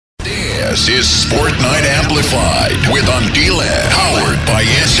This is Sport Night Amplified with Andile, powered by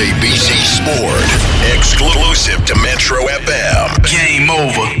SABC Sport. Exclusive to Metro FM. Game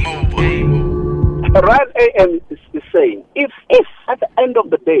over. Ryan AM is saying, if at the end of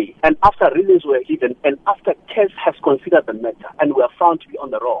the day, and after rulings were given, and after CAS has considered the matter, and we are found to be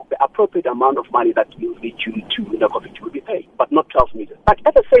on the wrong, the appropriate amount of money that will be due to Ncube will be paid, but not 12 million. But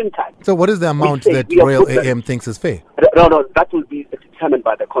at the same time... So what is the amount that Royal AM thinks is fair? No, that will be determined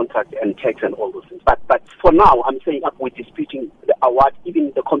by the contract and tax and all those things. But for now, I'm saying we're disputing the award,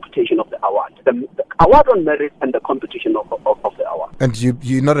 even the computation of the award. The award on merit and the computation of the award. And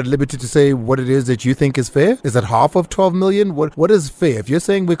you're not at liberty to say what it is that you think is fair? Is that half of 12 million? What is fair? If you're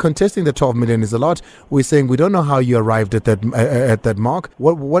saying we're contesting the 12 million is a lot, we're saying we don't know how you arrived at that mark.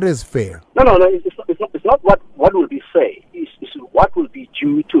 What is fair? No. It's not what will be fair. It's what will be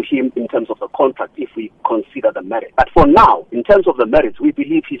due to him in terms of the contract if we consider the merit. But for now, in terms of the merits, we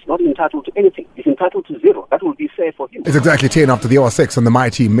believe he's not entitled to anything. He's entitled to zero. That will be fair for him. It's exactly 10 after the hour 6 on the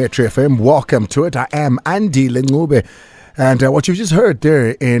mighty Metro FM. Welcome to it. I am Andile, Ncube. And what you just heard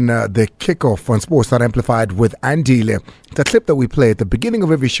there in the kickoff on Sports Night Amplified with Andile, the clip that we play at the beginning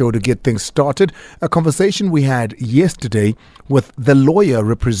of every show to get things started, a conversation we had yesterday with the lawyer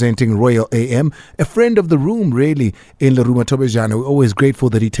representing Royal AM, a friend of the room really in Leruma Tobejana. We're always grateful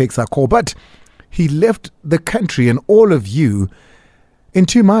that he takes our call, but he left the country and all of you in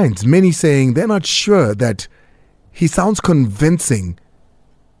two minds, many saying they're not sure that he sounds convincing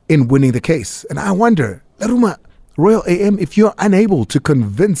in winning the case. And I wonder, Leruma, Royal AM, if you're unable to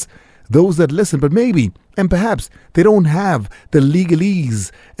convince those that listen, but maybe and perhaps they don't have the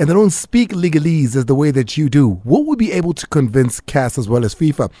legalese and they don't speak legalese as the way that you do, will we be able to convince CAS as well as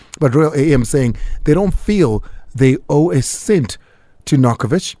FIFA? But Royal AM saying they don't feel they owe a cent to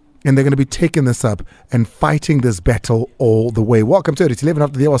Narkovic, and they're going to be taking this up and fighting this battle all the way. Welcome to it. It's 11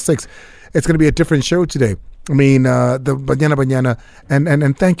 after the hour 6. It's going to be a different show today. I mean, the Banyana,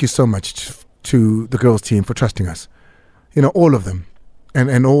 and thank you so much to the girls team for trusting us. You know, all of them.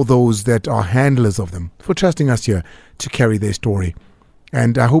 And all those that are handlers of them for trusting us here to carry their story.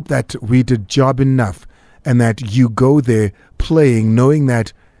 And I hope that we did job enough and that you go there playing knowing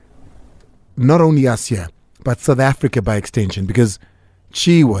that not only us here, but South Africa by extension, because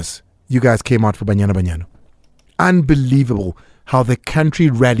you guys came out for Banyana. Unbelievable how the country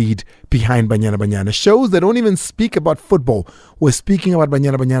rallied behind Banyana. Shows that don't even speak about football were speaking about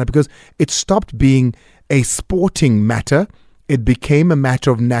Banyana because it stopped being a sporting matter. It became a matter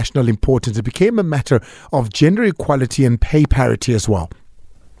of national importance. It became a matter of gender equality and pay parity as well.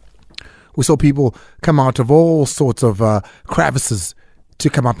 We saw people come out of all sorts of crevices to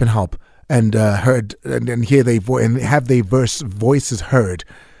come up and help and heard and hear and have their voices heard.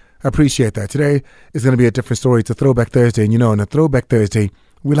 I appreciate that. Today is going to be a different story. It's a Throwback Thursday. And you know, on a Throwback Thursday,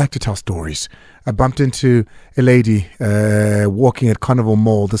 we like to tell stories. I bumped into a lady walking at Carnival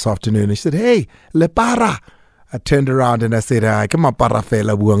Mall this afternoon. And she said, "Hey, Lepara." I turned around and I said, "Come on,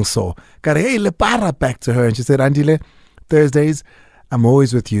 Parafela Buangso." Got "Hey, Lepara" back to her. And she said, "Andile, Thursdays, I'm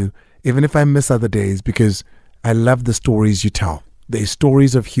always with you, even if I miss other days, because I love the stories you tell. They're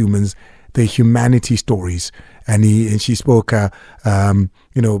stories of humans. They're humanity stories." And she spoke,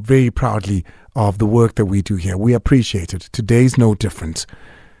 very proudly of the work that we do here. We appreciate it. Today's no different.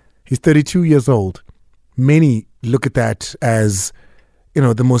 He's 32 years old. Many look at that as,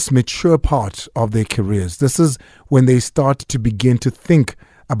 the most mature part of their careers. This is when they start to begin to think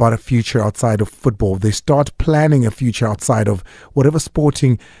about a future outside of football. They start planning a future outside of whatever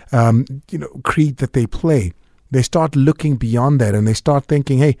sporting, creed that they play. They start looking beyond that and they start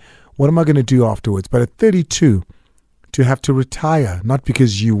thinking, hey, what am I going to do afterwards? But at 32, to have to retire, not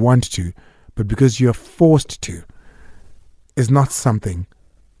because you want to, but because you're forced to, is not something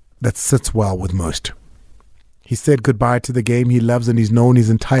that sits well with most. He said goodbye to the game he loves and he's known his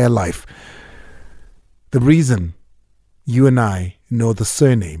entire life. The reason you and I know the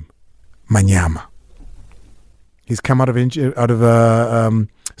surname Manyama. He's come out of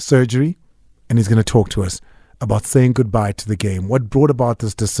surgery, and he's going to talk to us about saying goodbye to the game. What brought about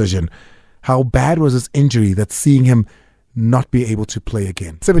this decision? How bad was his injury that's seeing him not be able to play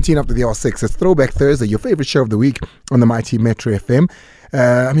again? 17 after the hour 6. It's Throwback Thursday, your favorite show of the week on the mighty Metro FM.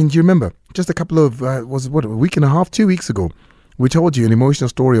 Do you remember? Just a couple of, a week and a half, 2 weeks ago, we told you an emotional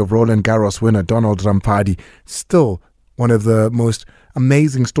story of Roland Garros winner Donald Rampadi. Still one of the most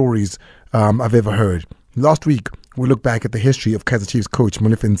amazing stories I've ever heard. Last week, we looked back at the history of Kaizer Chiefs coach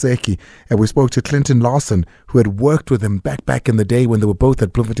Molefe Ntseki, and we spoke to Clinton Larson, who had worked with him back in the day when they were both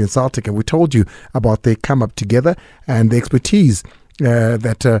at Bloemfontein Celtic, and we told you about their come up together and the expertise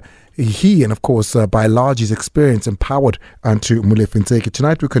that he and of course by large his experience empowered Antu Mulefinseki.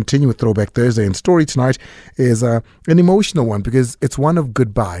 Tonight we continue with Throwback Thursday, and story tonight is an emotional one because it's one of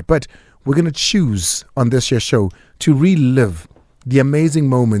goodbye, but we're going to choose on this year's show to relive the amazing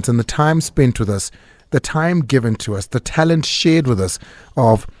moments and the time spent with us, the time given to us, the talent shared with us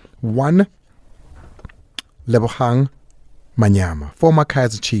of one Lebogang Manyama, former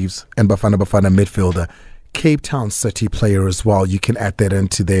Kaizer Chiefs and Bafana midfielder, Cape Town City player as well. You can add that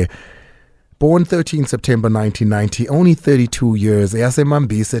into there. Born 13 September 1990, only 32 years,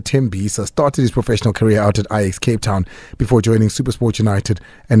 Yasemambisa Tembisa started his professional career out at Ajax Cape Town before joining SuperSport United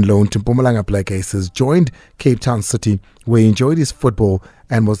and loaned to Mpumalanga Black Aces. Joined Cape Town City, where he enjoyed his football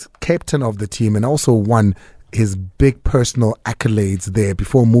and was captain of the team, and also won his big personal accolades there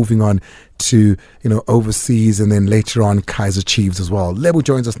before moving on to, overseas and then later on Kaizer Chiefs as well. Lebo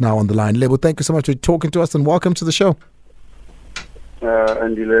joins us now on the line. Lebo, thank you so much for talking to us and welcome to the show.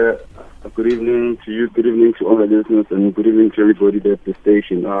 Andile, good evening to you, good evening to all the listeners, and good evening to everybody at the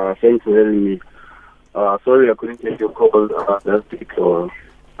station. Thanks for having me. Sorry I couldn't take your call last week, or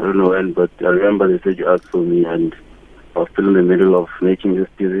I don't know when, but I remember they said you asked for me, and I was still in the middle of making this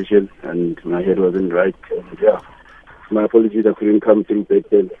decision, and my head wasn't right. And my apologies, I couldn't come through back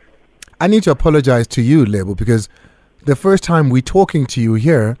then. I need to apologize to you, Lebo, because the first time we're talking to you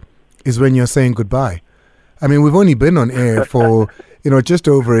here is when you're saying goodbye. I mean, we've only been on air for, just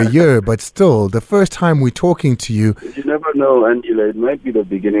over a year, but still, the first time we're talking to you... You never know, Angela. It might be the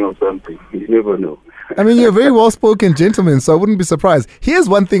beginning of something. You never know. I mean, you're a very well-spoken gentleman, so I wouldn't be surprised. Here's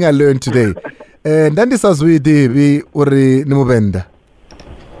one thing I learned today. Ndandisazwidi uri nimubenda.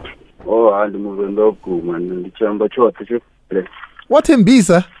 Oh, andimubenda ku man. Ndichamba chothe. What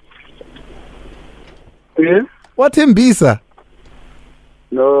Mbisa? Yeah? What Mbisa?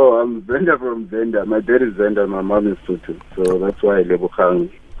 No, I'm Venda from Venda. My dad is Venda, my mom is Tutu. So that's why Lebogang,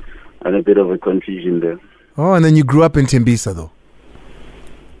 and a bit of a confusion there. Oh, and then you grew up in Tembisa though?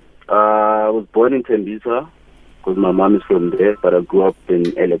 I was born in Tembisa because my mom is from there, but I grew up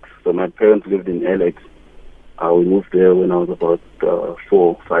in Alex. So my parents lived in Alex. We moved there when I was about 4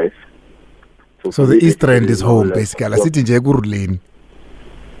 or 5. So the East End is home, basically.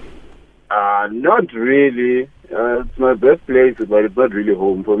 Not really. It's my birthplace, but it's not really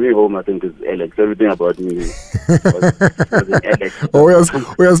home. For me, home, I think, is Alex. Everything about me was in Alex. Oh,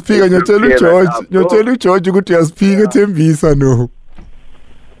 we are speaking. You're telling George, you go to speak at Tembisa, no?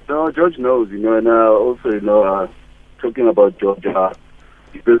 No, George knows, and also, talking about George,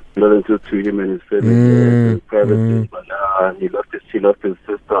 he built condolences to him and his family privately, but he lost his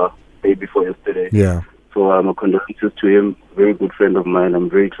sister day before yesterday. Yeah. So my condolences to him. Very good friend of mine. I'm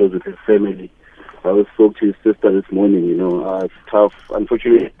very close with his family. I spoke to his sister this morning. It's tough.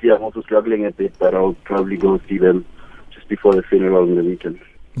 Unfortunately, I'm also struggling a bit, but I'll probably go see them just before the funeral on the weekend.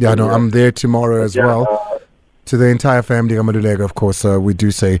 Yeah, no, I'm there tomorrow as well. To the entire family of Madulega, of course, we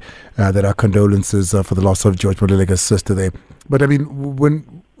do say that our condolences for the loss of George Madulega's sister there. But I mean,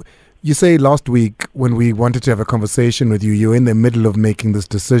 when you say last week, when we wanted to have a conversation with you, you're in the middle of making this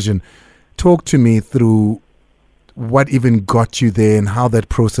decision. Talk to me through what even got you there and how that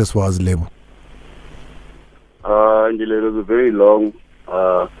process was, Lebo. It was a very long,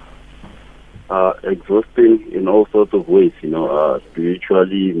 exhausting in all sorts of ways,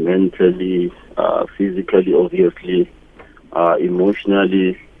 spiritually, mentally, physically, obviously,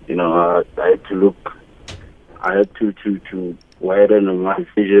 emotionally. I had to widen my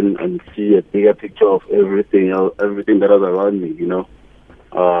vision and see a bigger picture of everything that was around me,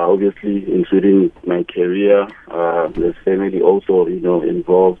 obviously including my career, the family also,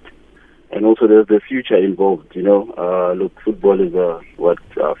 involved. And also there's the future involved, Look, football is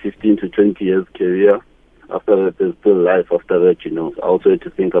 15 to 20 years career. After that, there's still life after that, I also had to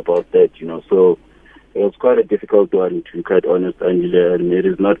think about that, So it was quite a difficult one, to be quite honest, Andile, and it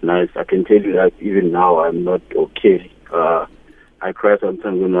is not nice. I can tell you that even now I'm not okay. I cry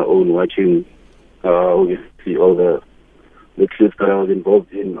sometimes on my own watching, obviously, all the clips that I was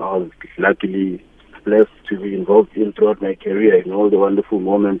involved in. I was luckily blessed to be involved in throughout my career, all the wonderful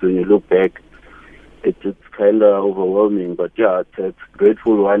moments when you look back. It's kind of overwhelming, but yeah, it's a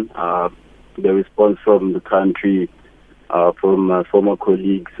grateful one. The response from the country, from my former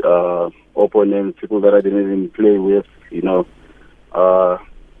colleagues, opponents, people that I didn't even play with,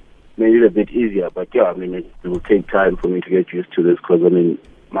 made it a bit easier. But yeah, I mean, it will take time for me to get used to this because, I mean,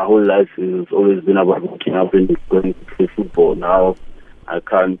 my whole life has always been about waking up and going to play football. Now I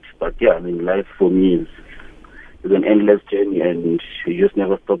can't, but yeah, I mean, life for me is an endless journey and you just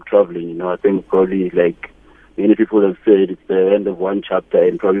never stop traveling. I think probably, like many people have said, it's the end of one chapter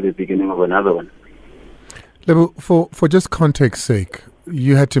and probably the beginning of another one. Lebo, for just context sake,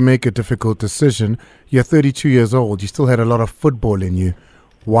 you had to make a difficult decision. You're 32 years old. You still had a lot of football in you.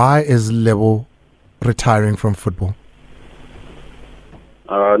 Why is Lebo retiring from football?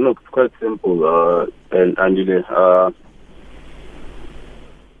 No, it's quite simple. And Andile,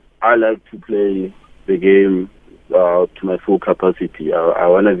 I like to play the game to my full capacity. I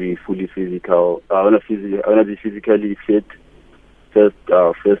want to be fully physical. I want to be physically fit.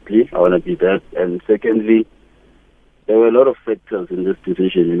 Firstly, I want to be that, and secondly, there were a lot of factors in this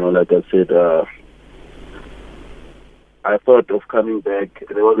decision. You know, like I said, I thought of coming back.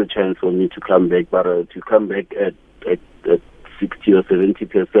 There was a chance for me to come back, but to come back at 60 or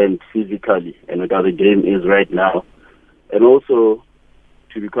 70% physically, and what the game is right now, and also,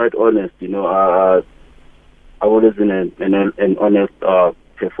 to be quite honest, you know, I've always been an honest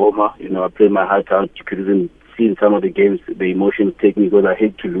performer. You know, I play my heart out. You could even see in some of the games the emotions take me because I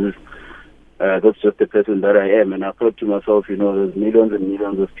hate to lose. That's just the person that I am. And I thought to myself, you know, there's millions and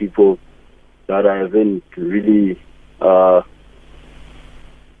millions of people that I haven't really done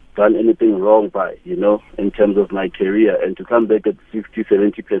anything wrong by, you know, in terms of my career. And to come back at 60,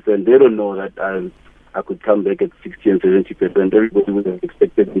 70%, they don't know that I could come back at 60 and 70%. Everybody would have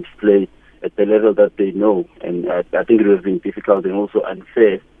expected me to play at the level that they know. And I think it would have been difficult and also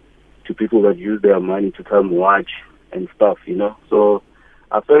unfair to people that use their money to come watch and stuff, you know. So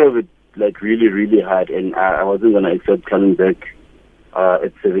I thought of it like really, really hard, and I wasn't going to accept coming back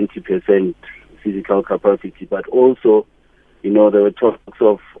at 70% physical capacity. But also, you know, there were talks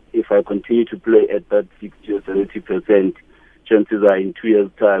of if I continue to play at that 60 or 70%, chances are in 2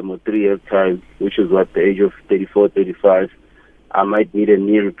 years' time or 3 years' time, which is what the age of 34, 35, I might need a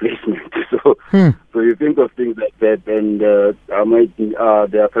knee replacement. So you think of things like that, and I might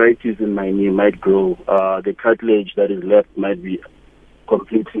the arthritis in my knee might grow. The cartilage that is left might be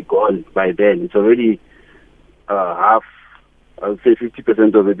completely gone by then. It's already half. I would say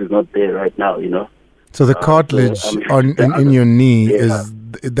 50% of it is not there right now. You know. So the cartilage in your knee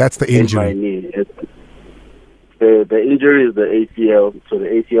that's the injury. In my knee. The injury is the ACL. So the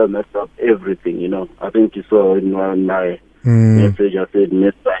ACL messed up everything. You know. I think you saw in one of my message, I said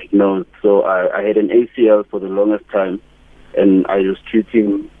misdiagnosed. So I had an ACL for the longest time, and I was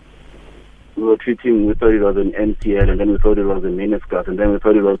treating. We thought it was an MCL, and then we thought it was a meniscus, and then we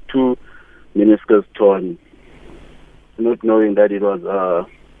thought it was 2 meniscus torn, not knowing that it was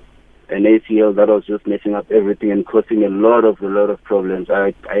an ACL that was just messing up everything and causing a lot of problems.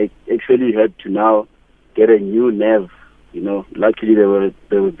 I actually had to now get a new nerve. You know, luckily they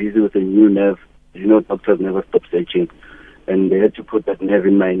were busy with a new nerve. You know, doctors never stop searching. And they had to put that nerve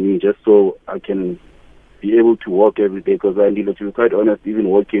in my knee just so I can be able to walk every day. Because I needed to be quite honest, even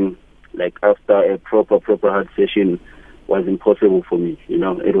walking like after a proper hard session was impossible for me. You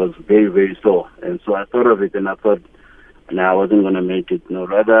know, it was very, very sore. And so I thought of it, and I thought, I wasn't going to make it. No,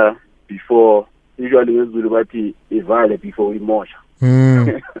 rather before, usually before we mosh.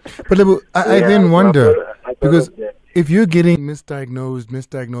 But I then wonder, because if you're getting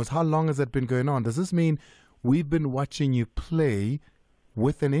misdiagnosed, how long has that been going on? Does this mean we've been watching you play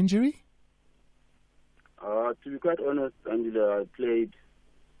with an injury? To be quite honest, Andile, I played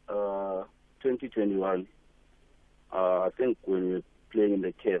 2021. I think when we were playing in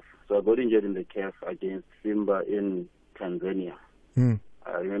the CAF. So I got injured in the CAF against Simba in Tanzania.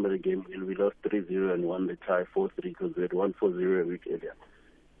 I remember the game when we lost 3-0 and won the tie 4-3 because we had won 4-0 a week earlier.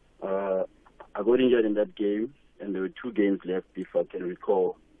 I got injured in that game, and there were 2 games left, if I can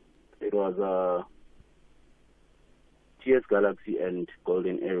recall. It was TS Galaxy and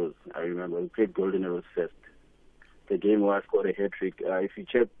Golden Arrows. I remember we played Golden Arrows first. The game where I scored a hat-trick. If you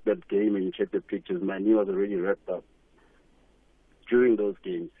check that game and you check the pictures, my knee was already wrapped up. During those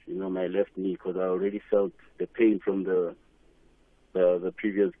games, you know, my left knee, because I already felt the pain from the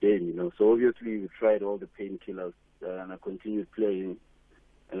previous game, you know. So obviously we tried all the painkillers, and I continued playing.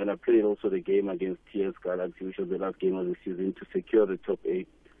 And then I played also the game against TS Galaxy, which was the last game of the season, to secure the top 8.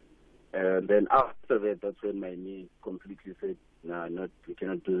 And then after that, that's when my knee completely said, we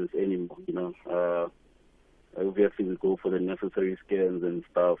cannot do this anymore, you know. Obviously we go for the necessary scans and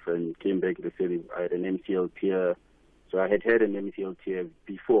stuff, and came back, they said I had an MCL tear. So I had an MCL tear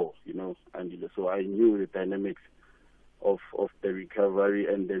before, you know, and so I knew the dynamics of the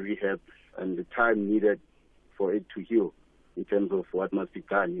recovery and the rehab and the time needed for it to heal in terms of what must be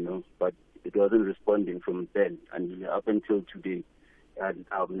done, you know. But it wasn't responding from then, and up until today, and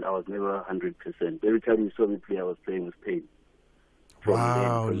I was never 100%. Every time you saw me play, I was playing with pain.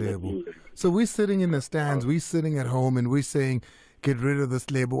 Wow, Lebo. So we're sitting in the stands, we're sitting at home, and we're saying, get rid of this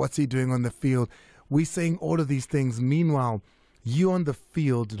Lebo. What's he doing on the field? We're saying all of these things. Meanwhile, You on the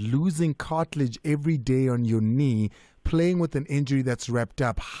field, losing cartilage every day on your knee, playing with an injury that's wrapped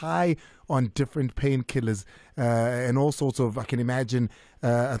up, high on different painkillers and all sorts of, I can imagine,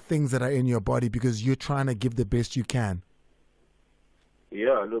 things that are in your body because you're trying to give the best you can.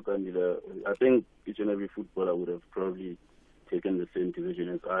 Yeah, look, Andile, I think each and every footballer would have probably taken the same decision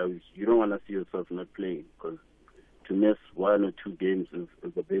as I was. You don't want to see yourself not playing, because to miss 1 or 2 games is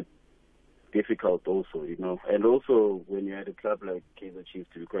a bit difficult also, you know. And also, when you're at a club like Kaizer Chiefs,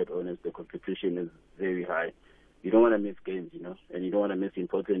 to be quite honest, the competition is very high. You don't want to miss games, you know, and you don't want to miss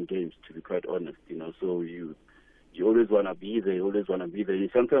important games, to be quite honest, you know. So you always want to be there, You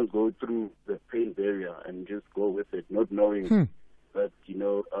sometimes go through the pain barrier and just go with it, not knowing that, you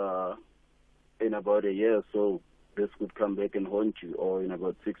know, in about a year or so, this would come back and haunt you, or in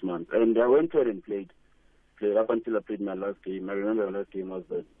about 6 months. And I went out and played up until I played my last game. I remember my last game was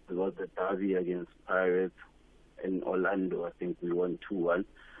the derby against Pirates in Orlando. I think we won 2-1.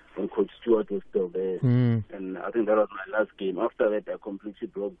 And Coach Stewart was still there. And I think that was my last game. After that, I completely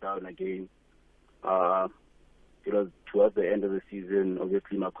broke down again. It was towards the end of the season.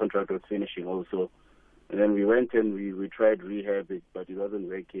 Obviously, my contract was finishing also. And then we went and we tried rehab, but it wasn't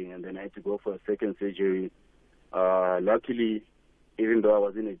working. And then I had to go for a second surgery. Luckily, even though I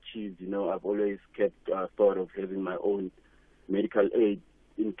was in a Chiefs, you know, I've always kept thought of having my own medical aid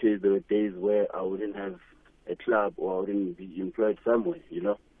in case there were days where I wouldn't have a club or I wouldn't be employed somewhere, you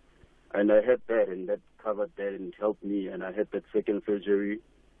know. And I had that, and that covered that and helped me. And I had that second surgery.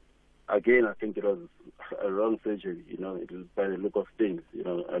 Again, I think it was a wrong surgery, you know. It was by the look of things, you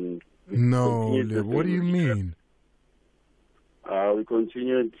know. And no, what do you mean? We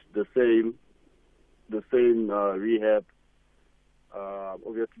continued the same rehab.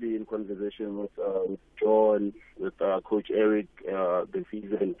 Obviously, in conversation with John, with Coach Eric, the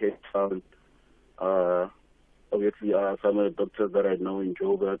physio in Cape Town. Obviously, some of the doctors that I know in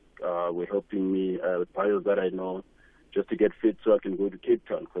Joburg were helping me with bios that I know, just to get fit so I can go to Cape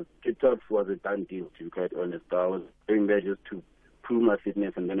Town, because Cape Town was a done deal, to be quite honest. I was going there just to prove my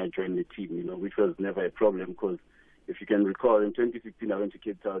fitness, and then I joined the team, you know, which was never a problem, because if you can recall, in 2016 I went to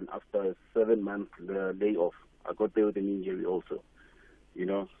Cape Town after a 7-month layoff. I got there with an injury also, you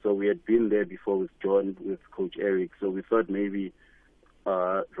know. So we had been there before with John, with Coach Eric, so we thought maybe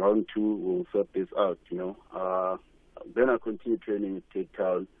round 2 we'll sort this out, you know. Then I continued training at Cape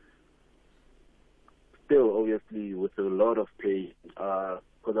Town, still obviously with a lot of pain,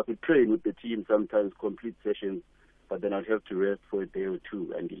 because I could train with the team sometimes, complete sessions, but then I'd have to rest for a day or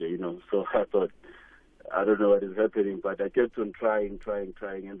 2, and you know. So I thought, I don't know what is happening, but I kept on trying.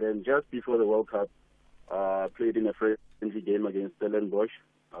 And then just before the World Cup, I played in a friendly game against Stellenbosch.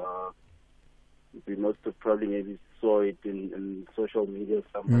 We must have probably maybe saw it in social media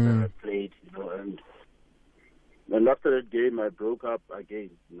somewhere that I played, you know. And after that game, I broke up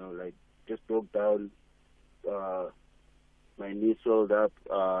again, you know, like just broke down. My knee swelled up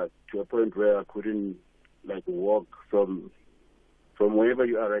to a point where I couldn't like walk from wherever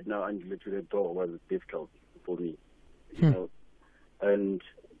you are right now, Andile, to the door was difficult for me, you know. And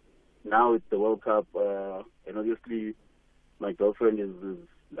now it's the World Cup, and obviously my girlfriend is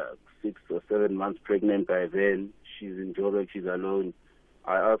like 6 or 7 months pregnant by then. She's in Joburg, she's alone.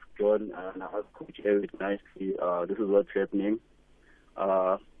 I asked John and I asked Coach Eric nicely, this is what's happening.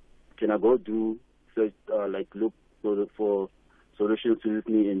 Can I go do search, look for solutions to this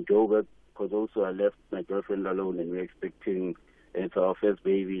knee in Joburg? Because also I left my girlfriend alone, and we're expecting, and it's our first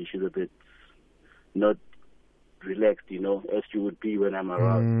baby. She's a bit not relaxed, you know, as she would be when I'm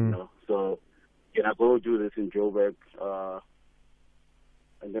around, you know. So can I go do this in Joburg?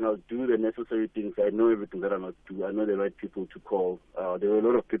 And then I'll do the necessary things. I know everything that I must do. I know the right people to call. There were a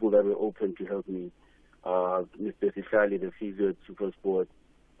lot of people that were open to help me. Mr. Sihlali, the physio at Supersport,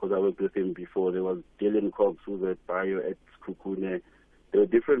 because I worked with him before. There was Dylan Cox, who was at Bio at Kukune. There were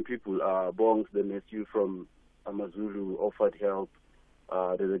different people. Bongs, the nephew from Amazulu, offered help.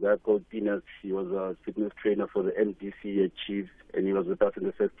 There's a guy called Pinas. He was a fitness trainer for the MDC at Chiefs, and he was with us in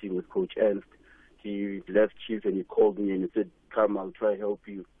the first team with Coach Ernst. He left Chiefs and he called me and he said, come, I'll try to help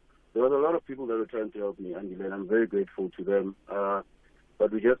you. There was a lot of people that were trying to help me, and I'm very grateful to them.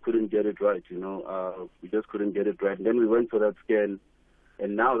 But we just couldn't get it right, you know. We just couldn't get it right. And then we went for that scan,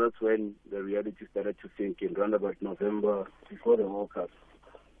 and now that's when the reality started to sink in, around about November, before the World Cup.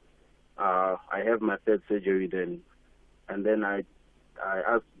 I have my third surgery then, and then I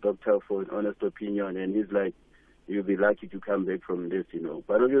asked the doctor for an honest opinion, and he's like, you'll be lucky to come back from this, you know.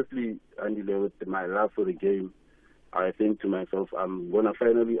 But obviously, Andile, with my love for the game, I think to myself, at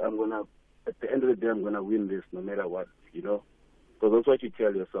the end of the day, I'm gonna win this no matter what, you know. Because that's what you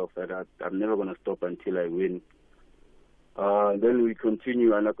tell yourself, that I'm never gonna stop until I win. Then we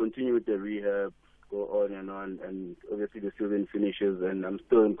continue, and I continue with the rehab, go on, and obviously the season finishes, and I'm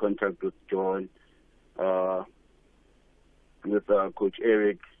still in contact with John, with Coach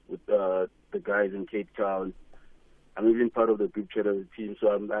Eric, with the guys in Cape Town. I'm even part of the group chat of the team, so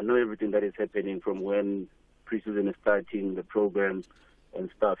I know everything that is happening from when preseason is starting, the program and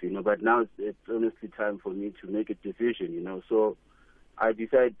stuff, But now it's honestly time for me to make a decision, So I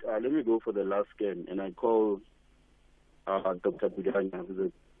decide, let me go for the last scan, and I call Dr. Budanya, who's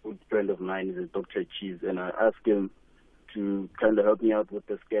a good friend of mine, he's a Dr. Cheese, and I ask him to kind of help me out with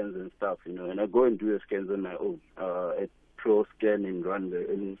the scans and stuff, And I go and do the scans on my own, at Pro Scan in Rwanda,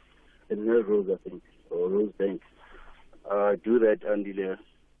 in Melrose, I think, or Rosebank. I do that, Andile,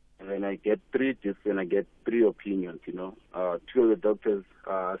 and then I get 3 discs and I get 3 opinions, 2 of the doctors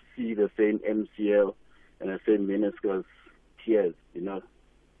see the same MCL and the same meniscus tears,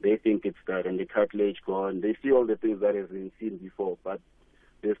 They think it's that, and the cartilage gone. They see all the things that have been seen before. But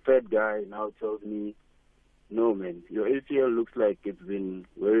the third guy now tells me, no, man, your ACL looks like it's been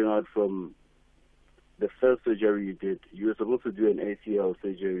wearing out from the first surgery you did. You were supposed to do an ACL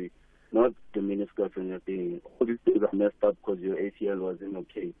surgery, not the meniscus and everything. All these things are messed up because your ACL wasn't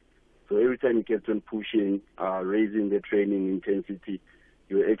okay. So every time you kept on pushing, raising the training intensity,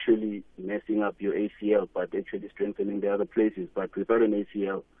 you're actually messing up your ACL, but actually strengthening the other places. But without an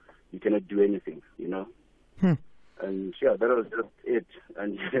ACL, you cannot do anything, And yeah, that was just it.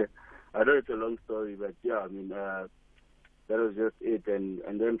 And I know it's a long story, but yeah, I mean, that was just it. And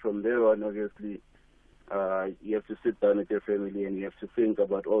then from there on, obviously, you have to sit down with your family and you have to think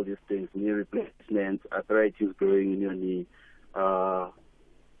about all these things, knee replacements, arthritis growing in your knee.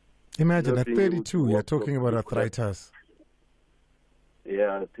 Imagine at 32, you're talking about arthritis.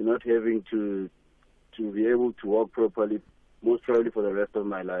 Yeah, to not having to be able to walk properly, most probably for the rest of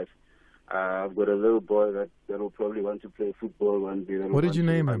my life. I've got a little boy that will probably want to play football one day. What did you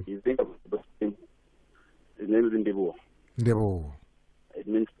name him? His name is Ndebo. Ndebo. It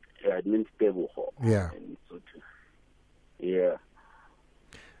means Ndebo. Yeah. Yeah.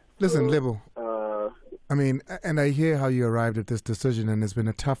 Listen, Lebo. I mean, and I hear how you arrived at this decision, and it's been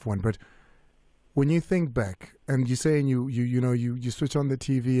a tough one. But when you think back, and you say, and you switch on the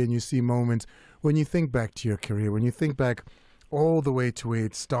TV and you see moments. When you think back to your career, when you think back all the way to where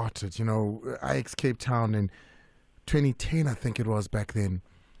it started, Ajax Cape Town in 2010, I think it was back then.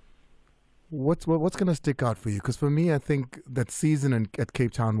 What's going to stick out for you? Because for me, I think that season at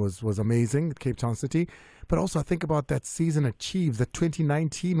Cape Town was amazing, at Cape Town City. But also I think about that season at Chiefs, the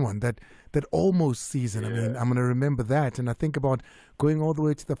 2019 one, that almost season. Yeah. I mean, I'm going to remember that. And I think about going all the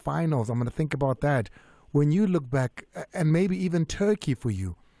way to the finals. I'm going to think about that. When you look back, and maybe even Turkey for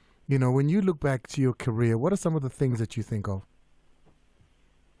you, when you look back to your career, what are some of the things that you think of?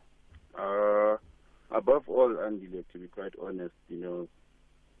 Above all, Andile, to be quite honest, when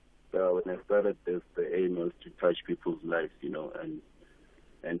I started this, the aim was to touch people's lives,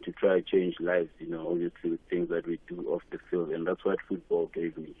 and to try to change lives, obviously with things that we do off the field. And that's what football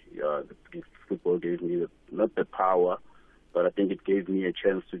gave me. Football gave me not the power, but I think it gave me a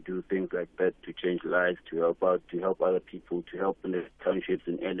chance to do things like that, to change lives, to help out, to help other people, to help in the townships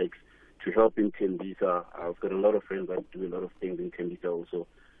in Alex, to help in Tembisa. I've got a lot of friends that do a lot of things in Tembisa also.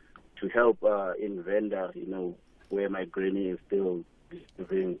 To help in Venda, where my granny is still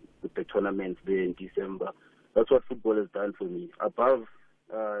living with the tournaments there in December. That's what football has done for me. Above,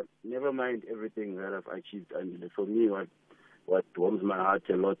 never mind everything that I've achieved. And for me, what warms my heart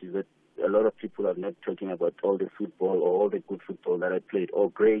a lot is that a lot of people are not talking about all the football or all the good football that I played, or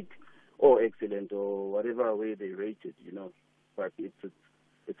great, or excellent, or whatever way they rate it, But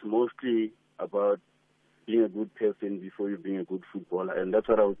it's mostly about being a good person before you being a good footballer, and that's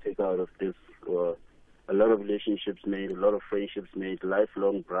what I would take out of this. A lot of relationships made, a lot of friendships made,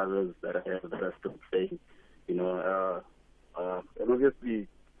 lifelong brothers that I have that are still playing, and obviously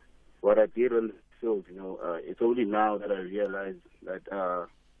what I did on the field, it's only now that I realize that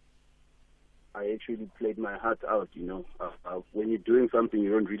I actually played my heart out, when you're doing something,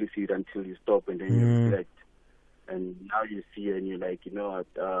 you don't really see it until you stop and then you reflect. And now you see and you're like,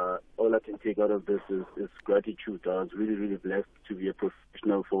 all I can take out of this is gratitude. I was really, really blessed to be a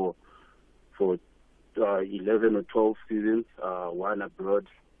professional for 11 or 12 seasons, one abroad.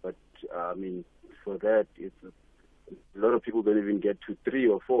 But, for that, a lot of people don't even get to 3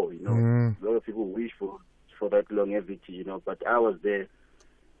 or 4, A lot of people wish for that longevity, But I was there,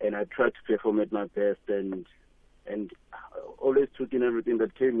 and I tried to perform at my best, and always took in everything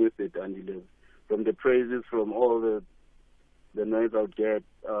that came with it, and from the praises, from all the noise I'll get,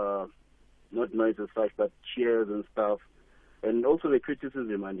 not noise as such, but cheers and stuff. And also the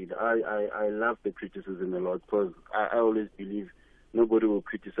criticism, Andile. I love the criticism a lot because I always believe nobody will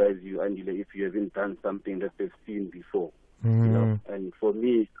criticize you, Andile, if you haven't done something that they've seen before. You know? And for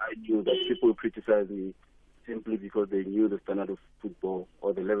me, I knew that people criticize me simply because they knew the standard of football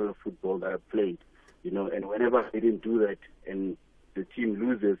or the level of football that I played. You know, and whenever I didn't do that and the team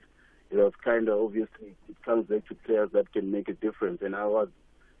loses, it was kind of obviously it comes back to players that can make a difference. And I was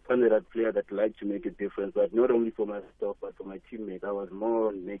kind of that player that liked to make a difference, but not only for myself, but for my teammates. I was more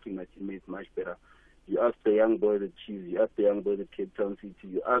on making my teammates much better. You ask the young boy at Chiefs, you ask the young boy at Cape Town City,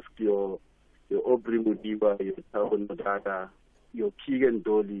 you ask your Aubrey Mudiba, your Tabo Nodada, your Keegan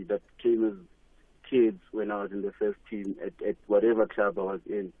Dolly that came as kids when I was in the first team at whatever club I was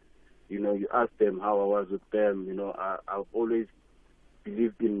in. You know, you ask them how I was with them. You know, I've always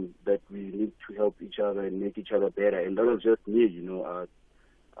believed in that we need to help each other and make each other better. And that was just me, you know,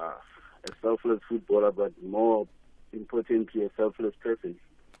 a selfless footballer, but more importantly, a selfless person.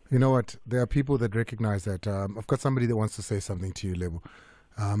 You know what? There are people that recognize that. I've got somebody that wants to say something to you, Lebo.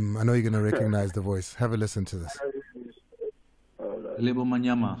 I know you're going to recognize the voice. Have a listen to this. Lebo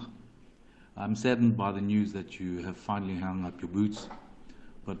Manyama, I'm saddened by the news that you have finally hung up your boots,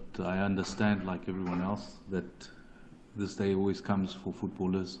 but I understand, like everyone else, that this day always comes for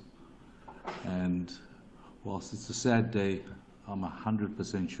footballers. And whilst it's a sad day, I'm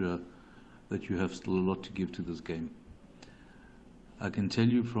 100% sure that you have still a lot to give to this game. I can tell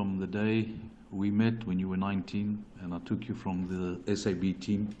you from the day we met when you were 19 and I took you from the SAB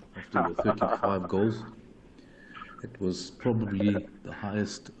team after your 35 goals, it was probably the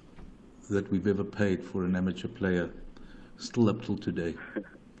highest that we've ever paid for an amateur player, still up till today.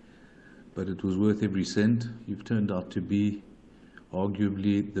 But it was worth every cent. You've turned out to be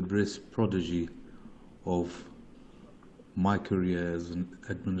arguably the best prodigy of my career as an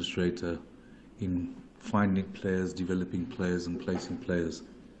administrator in finding players, developing players and placing players.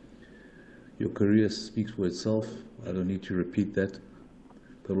 Your career speaks for itself. I don't need to repeat that.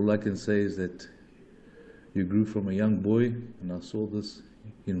 But all I can say is that you grew from a young boy, and I saw this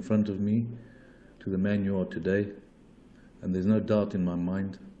in front of me, to the man you are today. And there's no doubt in my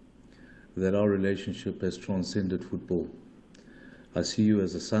mind that our relationship has transcended football. I see you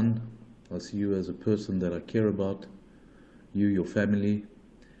as a son. I see you as a person that I care about. You, your family,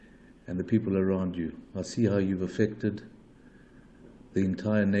 and the people around you. I see how you've affected the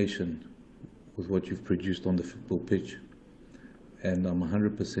entire nation with what you've produced on the football pitch. And I'm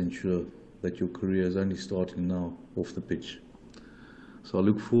 100% sure that your career is only starting now off the pitch. So I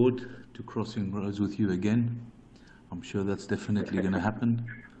look forward to crossing roads with you again. I'm sure that's definitely going to happen.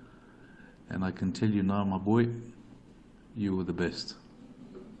 And I can tell you now, my boy, you were the best.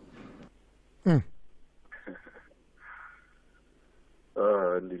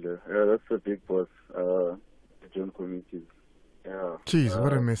 Andile. Yeah, that's a big boss. John committees. Yeah. Jeez,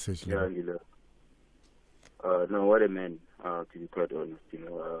 what a message. Yeah, Andile. No, what a man, to be quite honest, you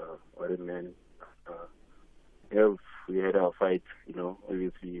know, what a man. Yeah, we had our fight, you know,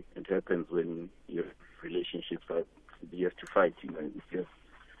 obviously it happens when your relationships are, you have to fight, you know, it's just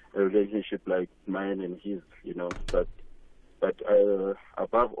a relationship like mine and his, you know, but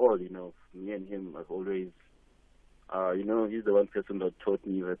above all, you know, me and him have always, you know, he's the one person that taught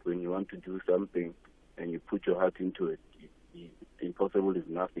me that when you want to do something and you put your heart into it, impossible is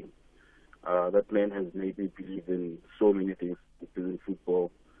nothing. That man has made me believe in so many things, including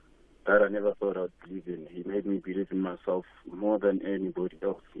football, that I never thought I'd believe in. He made me believe in myself more than anybody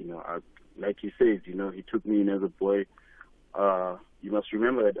else. You know, like he says, you know, he took me in as a boy. You must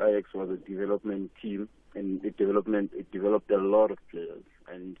remember that Ajax was a development team, and it developed a lot of players.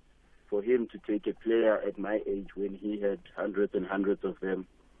 And for him to take a player at my age when he had hundreds and hundreds of them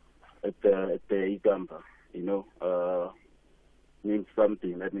at the Igamba, you know, means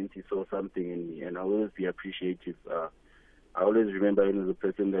something. That means he saw something in me, and I will always be appreciative. I always remember him as a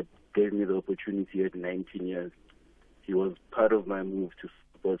person that gave me the opportunity at 19 years. He was part of my move to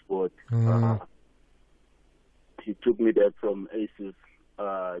super sport. He took me there from ACES.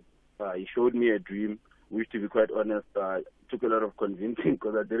 He showed me a dream, which, to be quite honest, took a lot of convincing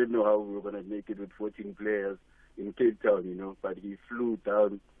because I didn't know how we were going to make it with 14 players in Cape Town, you know. But he flew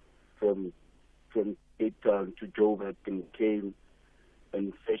down from Cape Town to Joburg and came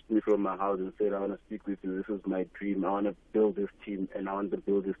and fetched me from my house and said, I want to speak with you. This is my dream. I want to build this team, and I want to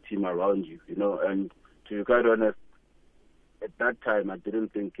build this team around you, you know. And to be quite honest, at that time, I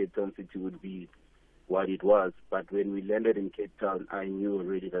didn't think Cape Town City would be what it was. But when we landed in Cape Town, I knew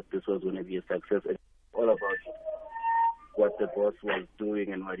already that this was going to be a success. It's all about what the boss was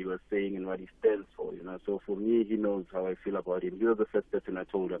doing and what he was saying and what he stands for, you know. So for me, he knows how I feel about him. He was the first person I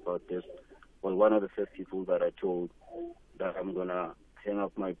told about this. Well, one of the first people that I told that I'm gonna hang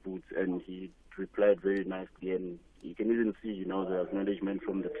up my boots, and he replied very nicely, and you can even see, you know, the acknowledgement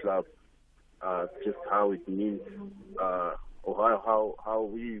from the club, just how it means, or how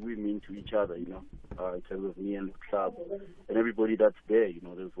we mean to each other, you know, in terms of me and the club and everybody that's there, you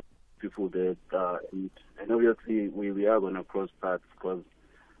know, there's people there, and obviously we are gonna cross paths because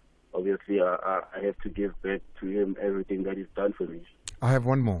obviously I have to give back to him everything that he's done for me. I have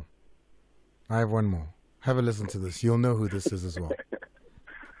one more. Have a listen to this. You'll know who this is as well.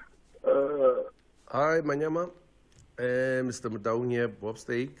 Hi, Manyama. Mr. Madaung here, Bob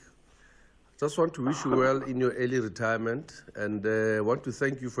Steak. Just want to wish you well in your early retirement, and want to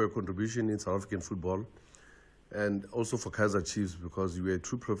thank you for your contribution in South African football and also for Kaizer Chiefs, because you were a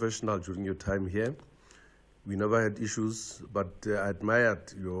true professional during your time here. We never had issues, but I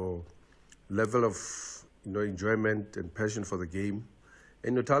admired your level of enjoyment and passion for the game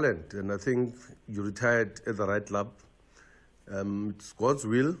and your talent. And I think you retired at the right club. It's God's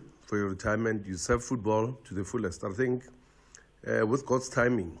will for your retirement. You serve football to the fullest. I think with God's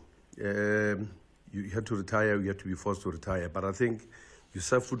timing, you had to retire, you had to be forced to retire. But I think you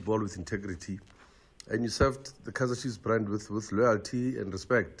served football with integrity, and you served the Kaizer Chiefs brand with loyalty and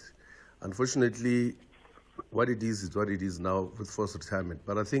respect. Unfortunately, what it is what it is now with forced retirement.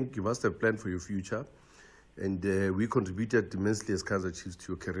 But I think you must have planned for your future, and we contributed immensely as Kaizer Chiefs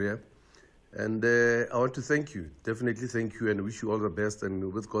to your career. And I want to thank you, definitely thank you, and wish you all the best.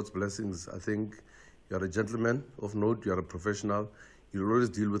 And with God's blessings, I think you are a gentleman of note, you are a professional. You'll always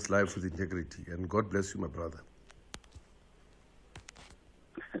deal with life with integrity. And God bless you, my brother.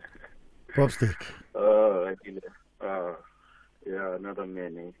 Popstick. Yeah, another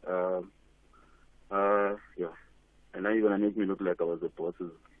man. Yeah. And now you're going to make me look like I was a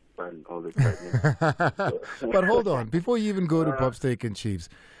boss's fan all the time. But hold on. Before you even go to Popsteak and Chiefs,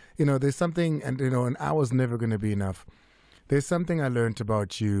 there's something, and an hour's never going to be enough. There's something I learned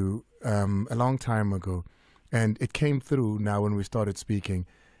about you a long time ago, and it came through now when we started speaking,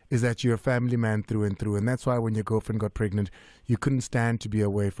 is that you're a family man through and through. And that's why when your girlfriend got pregnant, you couldn't stand to be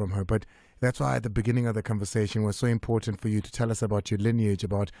away from her. But that's why at the beginning of the conversation was so important for you to tell us about your lineage,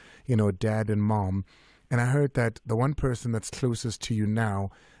 about, dad and mom. And I heard that the one person that's closest to you now,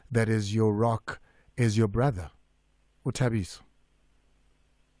 that is your rock, is your brother, Utabiso.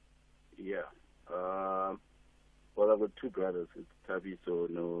 Yeah. Well, I've got two brothers. It's Tabiso,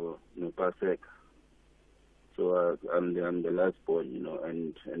 no Pasek. So I'm the last boy,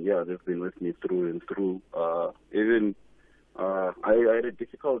 and yeah, they've been with me through and through. Even I had a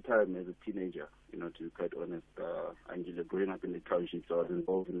difficult time as a teenager, to be quite honest. Andile, growing up in the township, so I was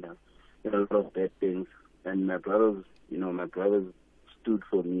involved in a lot of bad things. And my brothers stood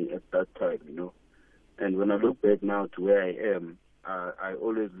for me at that time, And when I look back now to where I am, I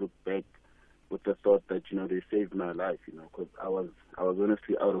always look back with the thought that, they saved my life, because I was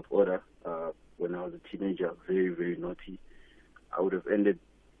honestly out of order. When I was a teenager, very, very naughty. I would have ended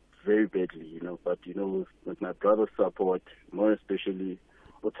very badly, but, with my brother's support, more especially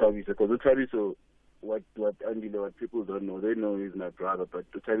Utabiso, because Utabiso, what Andile, what people don't know, they know he's my brother, but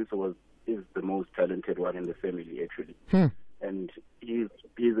Utabiso is the most talented one in the family, actually. And he's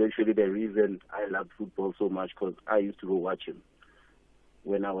actually the reason I loved football so much, because I used to go watch him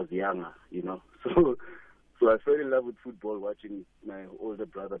when I was younger, So I fell in love with football watching my older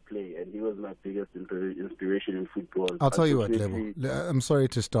brother play, and he was my biggest inspiration in football. I'll tell you what, Lebo. I'm sorry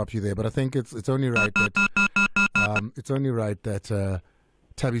to stop you there, but I think it's only right that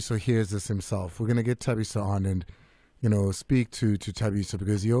Tabiso hears this himself. We're going to get Tabiso on and speak to Tabiso,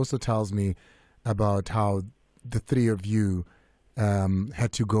 because he also tells me about how the three of you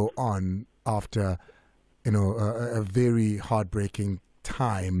had to go on after a very heartbreaking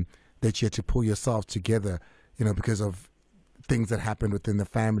time, that you had to pull yourself together, because of things that happened within the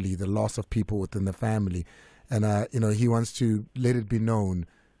family, the loss of people within the family. And, he wants to let it be known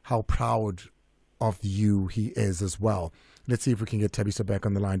how proud of you he is as well. Let's see if we can get Tabiso back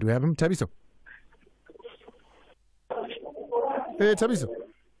on the line. Do we have him? Tabiso? Hey, Tabiso.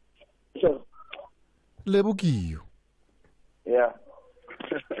 Sure. Lebogang. Yeah.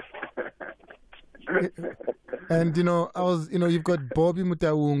 And I was, you've got Bobby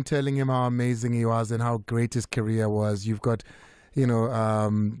Mutaung telling him how amazing he was and how great his career was. You've got,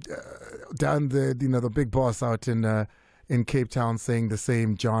 down the big boss out in Cape Town saying the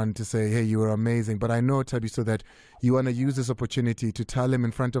same, John, to say, hey, you were amazing. But I know, Tabiso, that you want to use this opportunity to tell him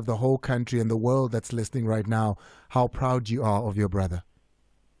in front of the whole country and the world that's listening right now how proud you are of your brother.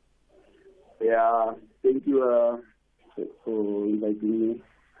 Yeah, thank you for inviting me.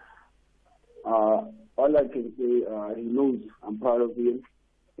 All I can say, he knows I'm proud of him,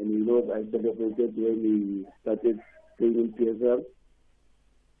 and he knows I celebrated when he started playing in PSL.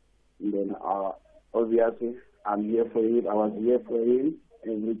 And then obviously I'm here for him. I was here for him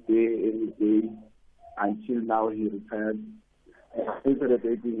every day until now he retired. And I'm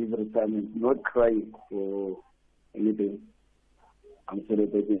celebrating his retirement, not crying for anything. I'm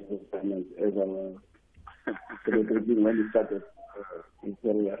celebrating his retirement as I was celebrating when he started his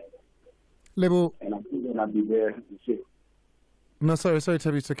career. Lebo. And I'm still gonna be there. No, sorry,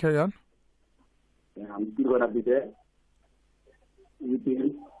 Tabi, so carry on. And I'm still gonna be there with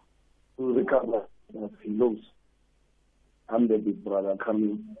him to recover what he knows. I'm the big brother. I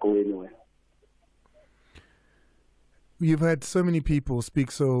can't go anywhere. You've had so many people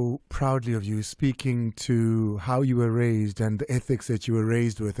speak so proudly of you, speaking to how you were raised and the ethics that you were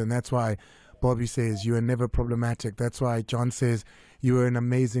raised with. And that's why Bobby says you are never problematic. That's why John says you are an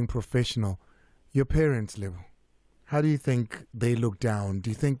amazing professional. Your parents, Lebo, how do you think they look down? Do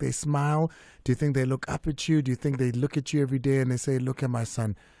you think they smile? Do you think they look up at you? Do you think they look at you every day and they say, look at my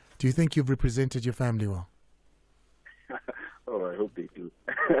son? Do you think you've represented your family well? Oh, I hope they do.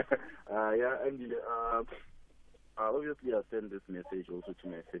 Andile, obviously I send this message also to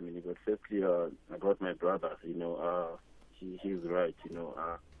my family, but firstly, about my brother, he's right,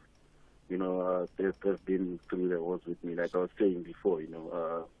 they've been through the wars with me, like I was saying before,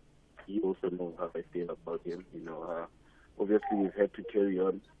 he also knows how I feel about him, obviously we've had to carry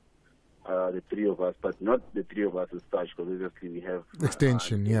on, the three of us, but not the three of us as such, because obviously we have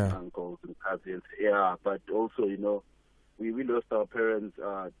extension, uncles and cousins, but also, we lost our parents,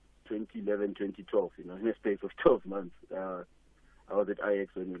 2011, 2012, in a space of 12 months. I was at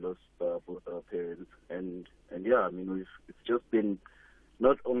IX when we lost both our parents. And it's just been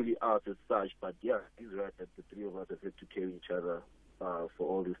not only us as such, but he's right that the three of us have had to carry each other for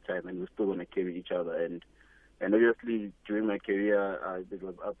all this time, and we're still going to carry each other. And obviously, during my career, there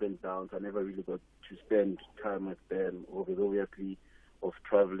was up and downs. I never really got to spend time with them, obviously, of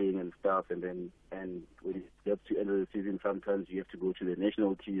traveling and stuff, and when it gets to the end of the season, sometimes you have to go to the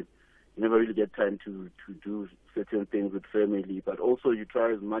national team. You never really get time to do certain things with family, but also you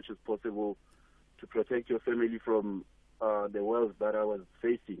try as much as possible to protect your family from the world that I was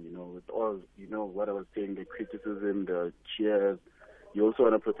facing, with all, what I was saying, the criticism, the cheers. You also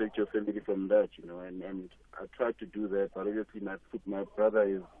want to protect your family from that, and I tried to do that, but obviously my brother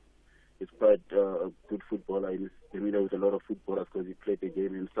is quite a good footballer. He's familiar with a lot of footballers because he played the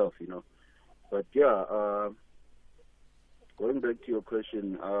game himself, But going back to your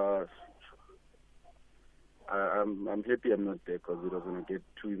question, I'm happy I'm not there because it was going to get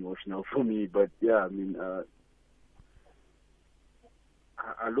too emotional for me. But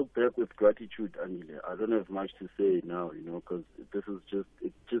I look back with gratitude, Andile. I don't have much to say now, because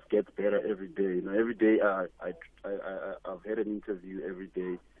it just gets better every day. Every day I've had an interview every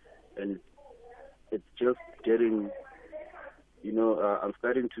day. And it's just getting, I'm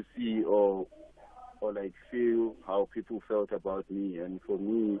starting to see or like feel how people felt about me. And for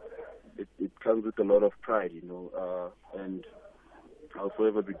me, it comes with a lot of pride, and I'll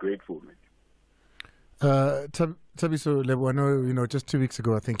forever be grateful, man. Tabiso Lebo, I know, just 2 weeks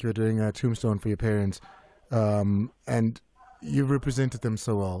ago, I think you were doing a tombstone for your parents. And you've represented them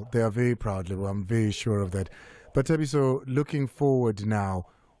so well. They are very proud, Lebo. I'm very sure of that. But Tabiso, looking forward now,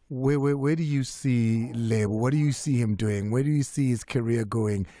 where do you see Lebo? What do you see him doing? Where do you see his career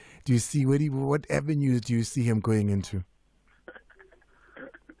going? Do you see what avenues do you see him going into?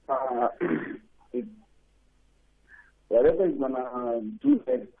 Whatever he's gonna do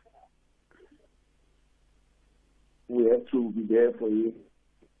next, we have to be there for him,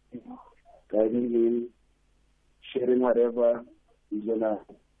 guiding him, sharing whatever he's gonna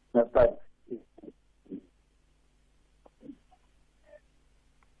start.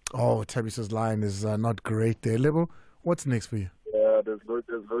 Oh, Tabiso's line is not great there. Lebo, what's next for you? Yeah, there's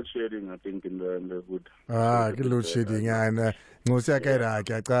load shedding, I think, in the wood. Good load shedding. And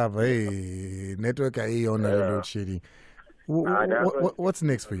network on load shedding. What's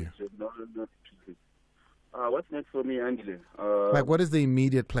next for you? What's next for me, Andile? What is the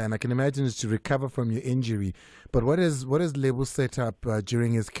immediate plan? I can imagine it's to recover from your injury. But what is Lebo set up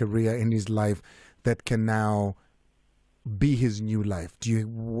during his career in his life that can now be his new life?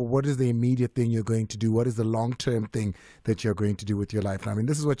 What is the immediate thing you're going to do? What is the long-term thing that you're going to do with your life? I mean,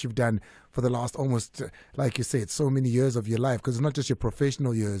 this is what you've done for the last almost, like you said, so many years of your life, because it's not just your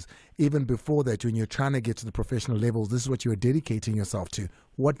professional years. Even before that, when you're trying to get to the professional levels, this is what you are dedicating yourself to.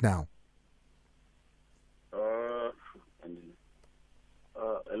 What now?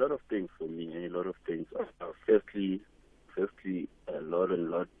 A lot of things for me, a lot of things. Firstly,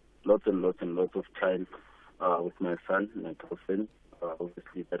 lots and lots of time with my son, my girlfriend.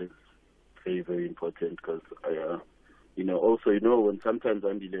 Obviously, that is very, very important because Also, when sometimes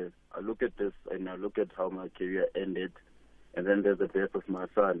Andile, I look at this and I look at how my career ended, and then there's the birth of my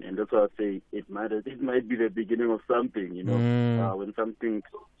son, and that's why I say it might be the beginning of something, when something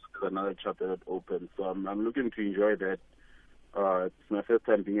another chapter that opens. So I'm looking to enjoy that. It's my first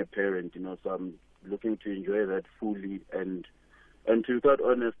time being a parent, so I'm looking to enjoy that fully. And to be quite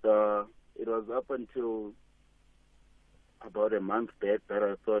honest, it was up until about a month back that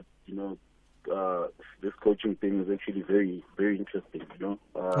I thought, this coaching thing is actually very, very interesting.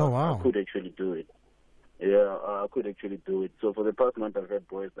 Oh wow! I could actually do it. Yeah, I could actually do it. So for the past month, I've had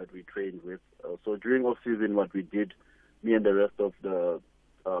boys that we trained with. So during off season, what we did, me and the rest of the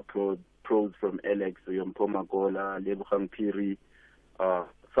pros from LX, Mpoma Gola, Lebogang Piri,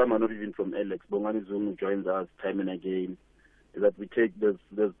 some are not even from LX. Bongani Zungu joins us time and again. Is that we take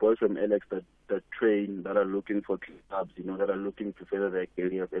there's boys from LX that train, that are looking for clubs, that are looking to further their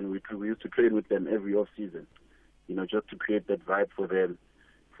careers, and we used to train with them every off season, just to create that vibe for them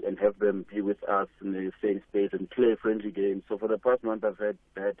and have them be with us in the same space and play friendly games. So for the past month, I've had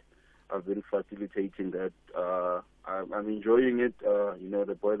that. I've been facilitating that. I'm enjoying it.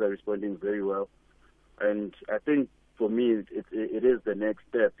 The boys are responding very well, and I think for me it is the next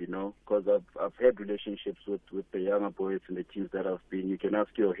step. Because I've had relationships with the younger boys in the teams that I've been. You can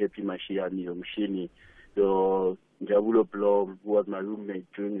ask your Happy Mashiani or Mshini, your Njabulo Blom, who was my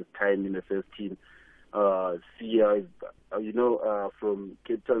roommate during his time in the first team. Sia, from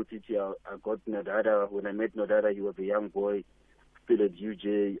Cape Town City, I got Nodada. When I met Nodada, he was a young boy, still at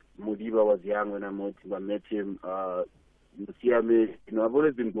UJ. Mudiba was young when I met him. Siame, I've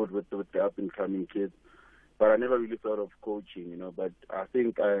always been good with the up-and-coming kids, but I never really thought of coaching, But I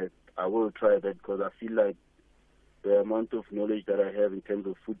think I will try that because I feel like the amount of knowledge that I have in terms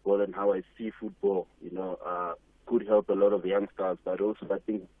of football and how I see football, could help a lot of youngsters. But also, I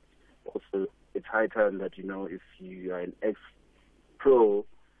think it's high time that, if you are an ex-pro,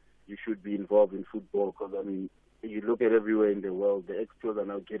 you should be involved in football because, you look at everywhere in the world, the ex-pros are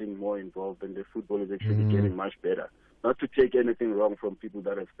now getting more involved and the football is actually getting much better. Not to take anything wrong from people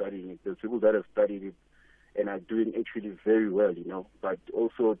that are studying it. There's people that have studied it and are doing actually very well, But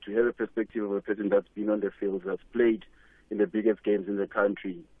also to have a perspective of a person that's been on the field, that's played in the biggest games in the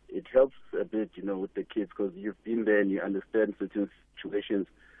country, it helps a bit, with the kids because you've been there and you understand certain situations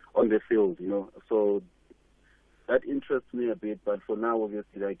on the field, So that interests me a bit, but for now,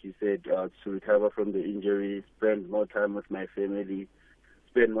 obviously, like you said, to recover from the injury, spend more time with my family,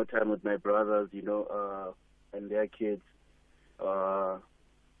 spend more time with my brothers, and their kids.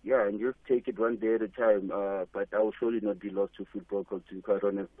 And just take it one day at a time. But I will surely not be lost to football because, to be quite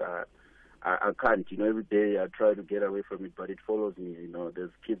honest, I can't. Every day I try to get away from it, but it follows me.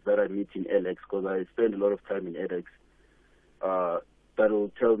 There's kids that I meet in LX because I spend a lot of time in LX. That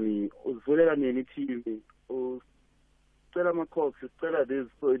will tell me, so you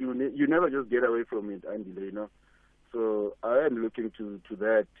never just get away from it, Andile, So I am looking to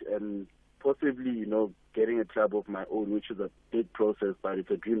that and possibly, getting a club of my own, which is a big process, but it's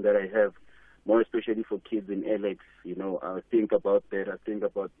a dream that I have, more especially for kids in LX. I think about that. I think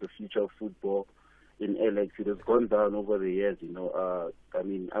about the future of football in LX. It has gone down over the years,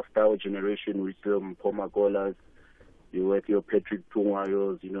 after our generation, we still Mpoma Golas, you with your Patrick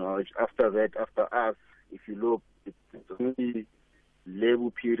Tungwayos, after that, after us, if you look, it's only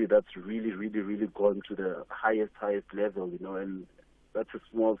Lebu period that's really, really, really gone to the highest level, and that's a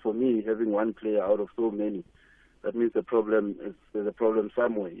small, for me, having one player out of so many, that means there's a problem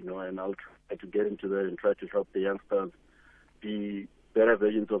somewhere, and I'll try to get into that and try to help the youngsters be better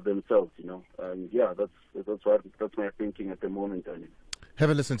versions of themselves, and that's my thinking at the moment, Daniel. Have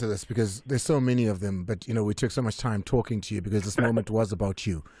a listen to this because there's so many of them, but we took so much time talking to you because this moment was about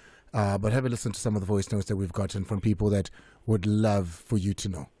you. But have a listen to some of the voice notes that we've gotten from people that would love for you to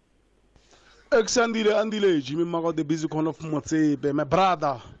know. Andile, Jimmy Mago, the busy corner of Motsebe, my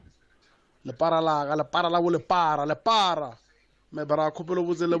brother. Le para, my brother, couple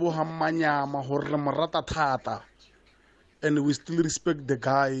was a Lebogang Manyama, Horramata Tata. And we still respect the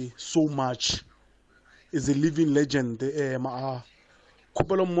guy so much. He's a living legend,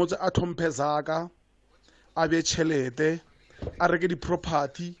 Couple of mods at home Pezaga, Abe Chelete, I reggae the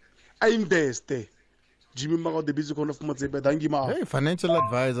property, I invest. Jimmy Mago, the busy corner of Motsebe, Dangima. Hey, financial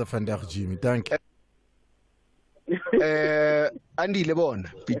advisor, Fandak Jimmy, thank you. Andile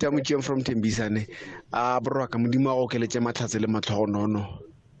bona Peter Muchem from Tembisane bro ka modimo go keletse matlhatse le matlhogonono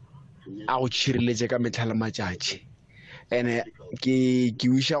a go tshireletse ka metlhala matšatši ene ke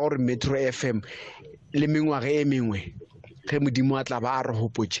wisha gore Metro FM le mengwaga e mengwe ge modimo a tla ba a re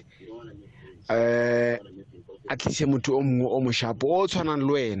hopotse a tlise motho o mongwe o moshapo o tshwanang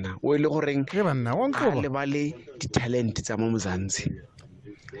le wena o ile goreng a lebale di-talent tsa mo Mozansi.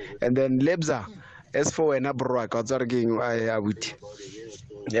 And then Lebza, as for wena bro wa ka tswa re ke eng abuti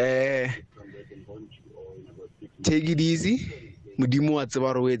take it easy. Modimo wa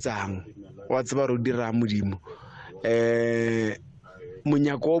tseba re o etsang, wa tseba re o dirang modimo.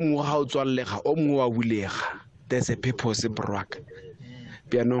 Monyako o mongwe ga o tswallega o mongwe wa bulega. There's a purpose bro wa ka.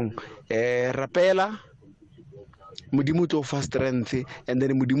 Pianong rapela modimo tlo fa strength, and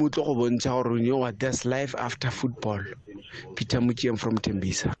then modimo tlo go bontsha gore you know what, there's life after football. Peter Muchiem from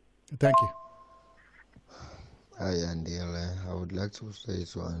Tembisa. Thank you. Hi Andile, I would like to say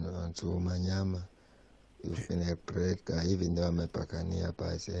so to Manyama. You've been a great guy, even though I'm a Pakania, but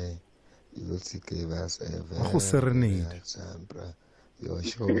I say you also gave us a very example. Your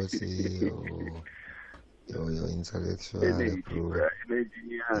shows, your intellectual approach.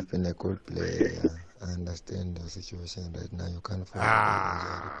 You've been a good player. I understand the situation right now. You can't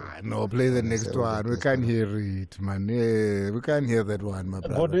follow. No, play the next one. We can't hear it, man. Yeah, we can't hear that one, my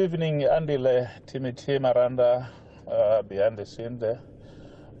brother. Good evening, Andile, Timothy Maranda, behind the scene there.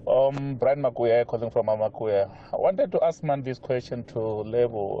 Brian Makuya calling from Amakuya. I wanted to ask man this question to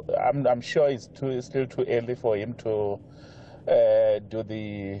Lebo. I'm sure it's still too early for him to do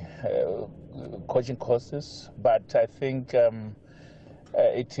the coaching courses, but I think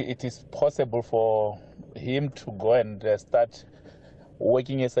it is possible for him to go and start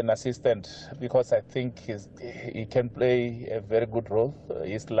working as an assistant, because I think he can play a very good role.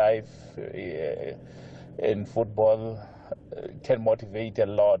 His life in football can motivate a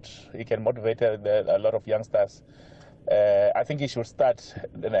lot. He can motivate a lot of youngsters. I think he should start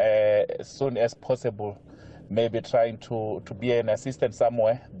as soon as possible, maybe trying to be an assistant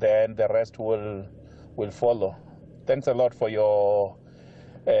somewhere, then the rest will follow. Thanks a lot for your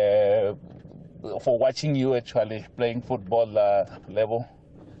for watching you actually playing football Lebo.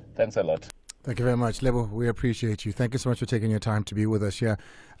 Thanks a lot. Thank you very much, Lebo. We appreciate you. Thank you so much for taking your time to be with us here.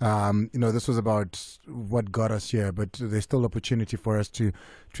 This was about what got us here, but there's still opportunity for us to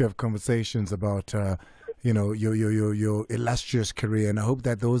have conversations about, your illustrious career. And I hope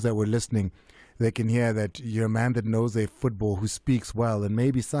that those that were listening, they can hear that you're a man that knows a football, who speaks well, and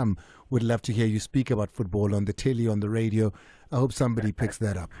maybe some would love to hear you speak about football on the telly, on the radio. I hope somebody picks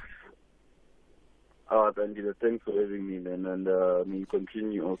that up. Andile, thanks for having me, man. And you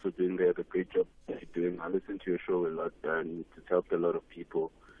continue also doing the great job that you're doing. I listen to your show a lot, and it's helped a lot of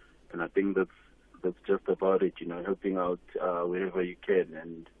people. And I think that's just about it, helping out wherever you can.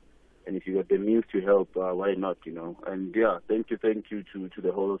 And if you got the means to help, why not, And yeah, thank you to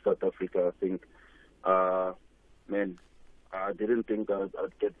the whole of South Africa. I think, man, I didn't think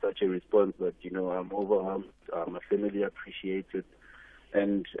I'd get such a response, but I'm overwhelmed. My family appreciates it.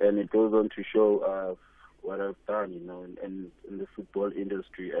 And it goes on to show what I've done, in the football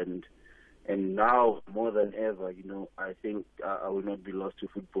industry, and now more than ever, I think I will not be lost to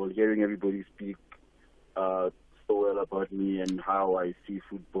football. Hearing everybody speak so well about me and how I see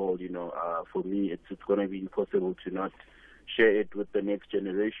football, for me it's going to be impossible to not share it with the next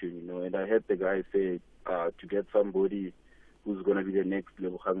generation, And I heard the guy say to get somebody who's going to be the next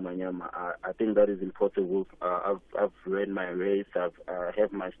Lebogang Manyama. I think that is impossible. I've ran my race. I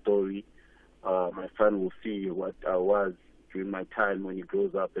have my story. My son will see what I was during my time when he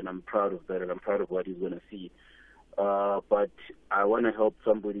grows up, and I'm proud of that, and I'm proud of what he's going to see. But I want to help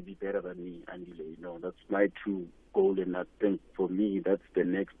somebody be better than me, Andile. That's my true goal, and I think for me that's the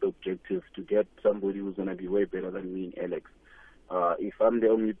next objective, to get somebody who's going to be way better than me in Alex. If I'm the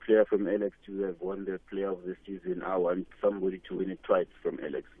only player from Alex to have won the player of the season, I want somebody to win it twice from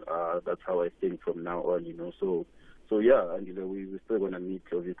Alex. That's how I think from now on, So yeah, and we're still going to meet,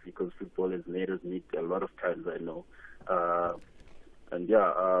 obviously, because football has made us meet a lot of times, I know. And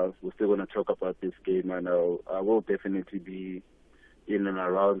yeah, we're still going to talk about this game, and I will definitely be in and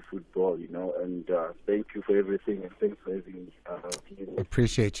around football, and thank you for everything, and thanks for having me.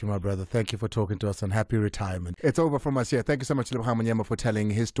 Appreciate you, my brother. Thank you for talking to us, and happy retirement. It's over from us here. Thank you so much, Lebogang Manyama, for telling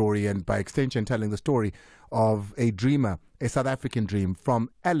his story, and by extension telling the story of a dreamer, a South African dream, from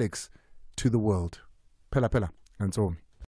Alex to the world. Pela, and so on.